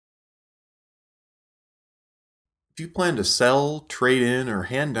If you plan to sell, trade in, or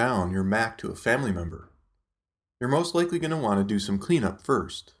hand down your Mac to a family member, you're most likely going to want to do some cleanup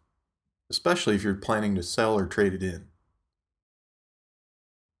first, especially if you're planning to sell or trade it in.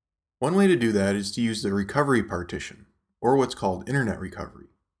 One way to do that is to use the recovery partition, or what's called internet recovery.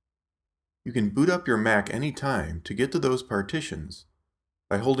 You can boot up your Mac anytime to get to those partitions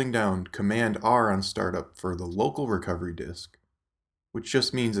by holding down Command R on startup for the local recovery disk, which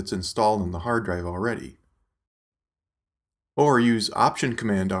just means it's installed on the hard drive already. Or use Option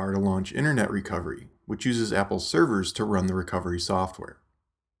Command R to launch Internet Recovery, which uses Apple's servers to run the recovery software.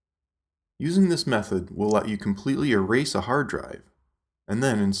 Using this method will let you completely erase a hard drive and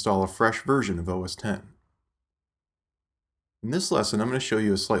then install a fresh version of OS X. In this lesson, I'm going to show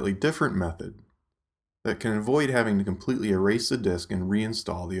you a slightly different method that can avoid having to completely erase the disk and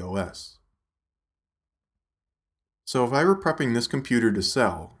reinstall the OS. So if I were prepping this computer to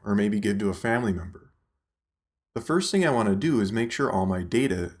sell, or maybe give to a family member, the first thing I want to do is make sure all my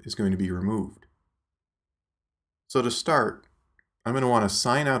data is going to be removed. So to start, I'm going to want to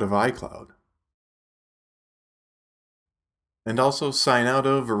sign out of iCloud, and also sign out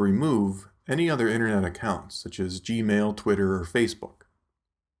of or remove any other internet accounts, such as Gmail, Twitter, or Facebook.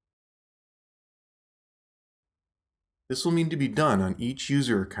 This will need to be done on each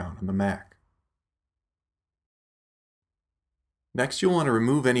user account on the Mac. Next, you'll want to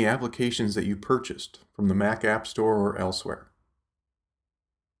remove any applications that you purchased from the Mac App Store or elsewhere.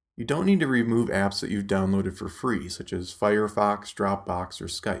 You don't need to remove apps that you've downloaded for free, such as Firefox, Dropbox, or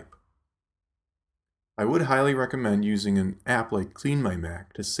Skype. I would highly recommend using an app like Clean My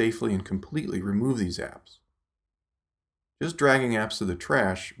Mac to safely and completely remove these apps. Just dragging apps to the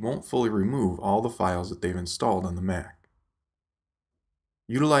trash won't fully remove all the files that they've installed on the Mac.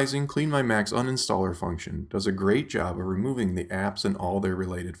 Utilizing Clean My Mac's uninstaller function does a great job of removing the apps and all their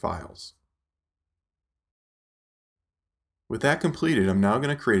related files. With that completed, I'm now going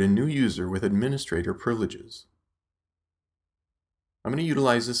to create a new user with administrator privileges. I'm going to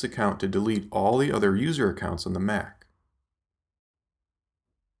utilize this account to delete all the other user accounts on the Mac.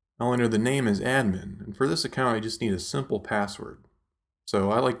 I'll enter the name as admin, and for this account I just need a simple password. So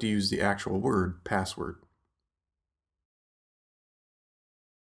I like to use the actual word password.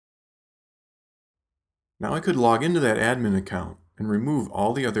 Now I could log into that admin account and remove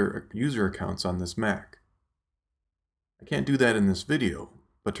all the other user accounts on this Mac. I can't do that in this video,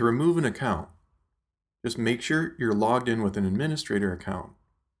 but to remove an account, just make sure you're logged in with an administrator account.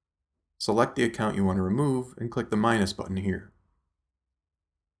 Select the account you want to remove and click the minus button here.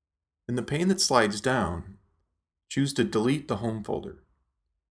 In the pane that slides down, choose to delete the home folder.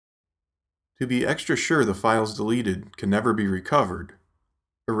 To be extra sure the files deleted can never be recovered,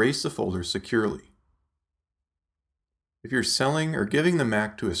 erase the folder securely. If you're selling or giving the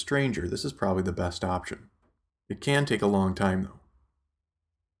Mac to a stranger, this is probably the best option. It can take a long time though.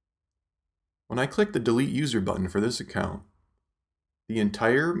 When I click the Delete User button for this account, the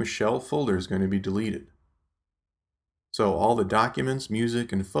entire Michelle folder is going to be deleted. So all the documents,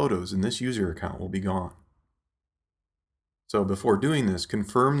 music, and photos in this user account will be gone. So before doing this,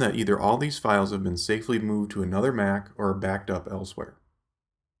 confirm that either all these files have been safely moved to another Mac or are backed up elsewhere.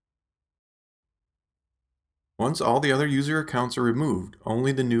 Once all the other user accounts are removed,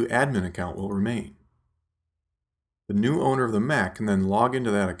 only the new admin account will remain. The new owner of the Mac can then log into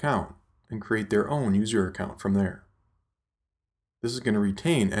that account and create their own user account from there. This is going to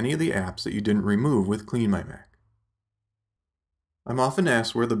retain any of the apps that you didn't remove with Clean My Mac. I'm often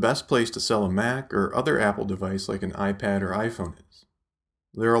asked where the best place to sell a Mac or other Apple device like an iPad or iPhone is.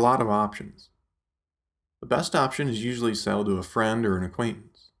 There are a lot of options. The best option is usually sell to a friend or an acquaintance.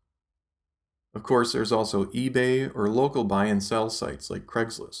 Of course, there's also eBay or local buy and sell sites like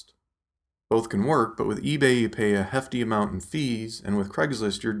Craigslist. Both can work, but with eBay you pay a hefty amount in fees, and with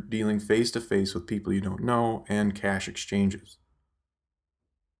Craigslist you're dealing face-to-face with people you don't know and cash exchanges.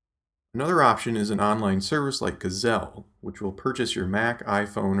 Another option is an online service like Gazelle, which will purchase your Mac,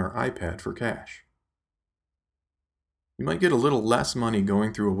 iPhone, or iPad for cash. You might get a little less money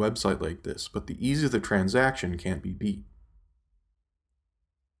going through a website like this, but the ease of the transaction can't be beat.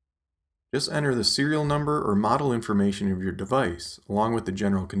 Just enter the serial number or model information of your device, along with the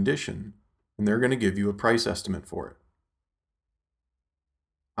general condition, and they're going to give you a price estimate for it.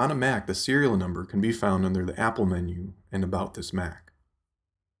 On a Mac, the serial number can be found under the Apple menu and About This Mac.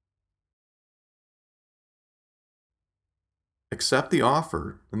 Accept the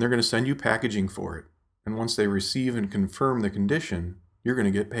offer, and they're going to send you packaging for it, and once they receive and confirm the condition, you're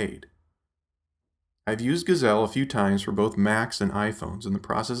going to get paid. I've used Gazelle a few times for both Macs and iPhones, and the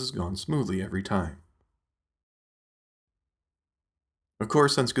process has gone smoothly every time. Of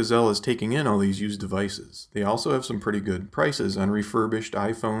course, since Gazelle is taking in all these used devices, they also have some pretty good prices on refurbished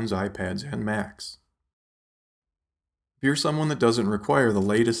iPhones, iPads, and Macs. If you're someone that doesn't require the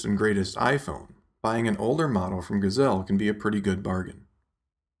latest and greatest iPhone, buying an older model from Gazelle can be a pretty good bargain.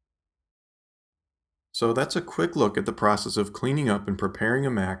 So that's a quick look at the process of cleaning up and preparing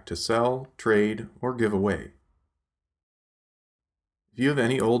a Mac to sell, trade, or give away. If you have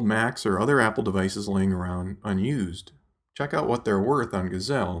any old Macs or other Apple devices laying around unused, check out what they're worth on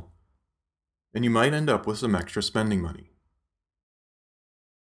Gazelle, and you might end up with some extra spending money.